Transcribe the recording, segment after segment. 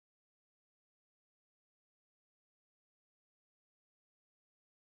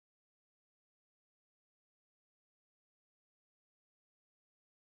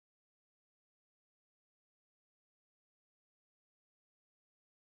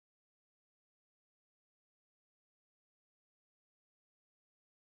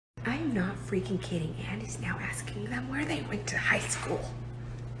I'm not freaking kidding. Andy's now asking them where they went to high school.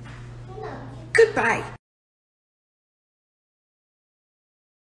 Goodbye.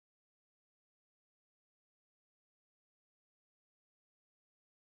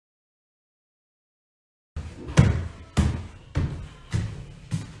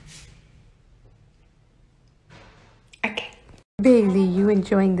 Okay. Bailey, you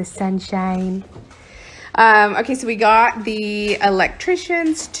enjoying the sunshine? Okay, so we got the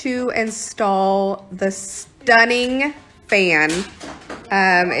electricians to install the stunning fan.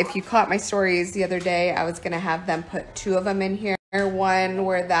 If you caught my stories the other day, I was gonna have them put 2 of them in here. One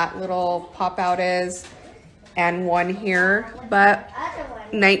where that little pop out is, and one here, but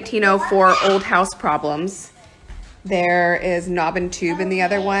 1904 old house problems. There is knob and tube in the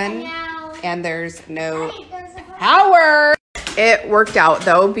other one, and there's no power. It worked out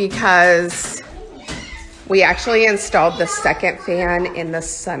though, because we actually installed the second fan in the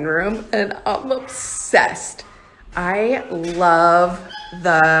sunroom, and I'm obsessed. I love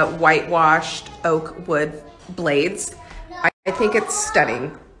the whitewashed oak wood blades. I think it's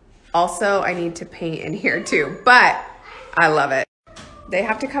stunning. Also, I need to paint in here too, but I love it. They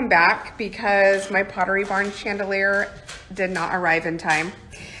have to come back because my Pottery Barn chandelier did not arrive in time.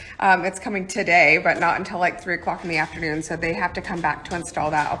 It's coming today, but not until like 3 o'clock in the afternoon. So they have to come back to install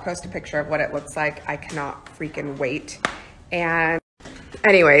that. I'll post a picture of what it looks like. I cannot freaking wait. And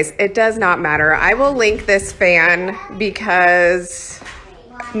anyways, it does not matter. I will link this fan because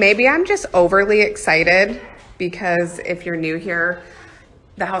maybe I'm just overly excited, because if you're new here,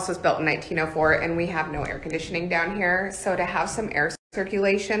 the house was built in 1904 and we have no air conditioning down here. So to have some air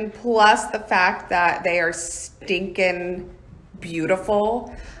circulation, plus the fact that they are stinking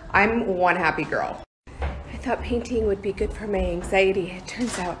beautiful, I'm one happy girl. I thought painting would be good for my anxiety. It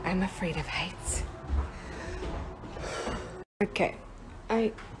turns out I'm afraid of heights. Okay,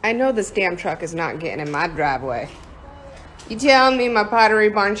 I know this damn truck is not getting in my driveway. You telling me my Pottery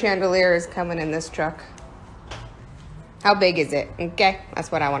Barn chandelier is coming in this truck? How big is it? Okay,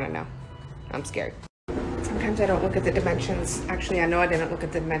 that's what I want to know. I'm scared. Sometimes I don't look at the dimensions. Actually, I know I didn't look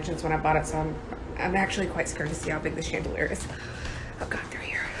at the dimensions when I bought it, so I'm actually quite scared to see how big the chandelier is. Oh God,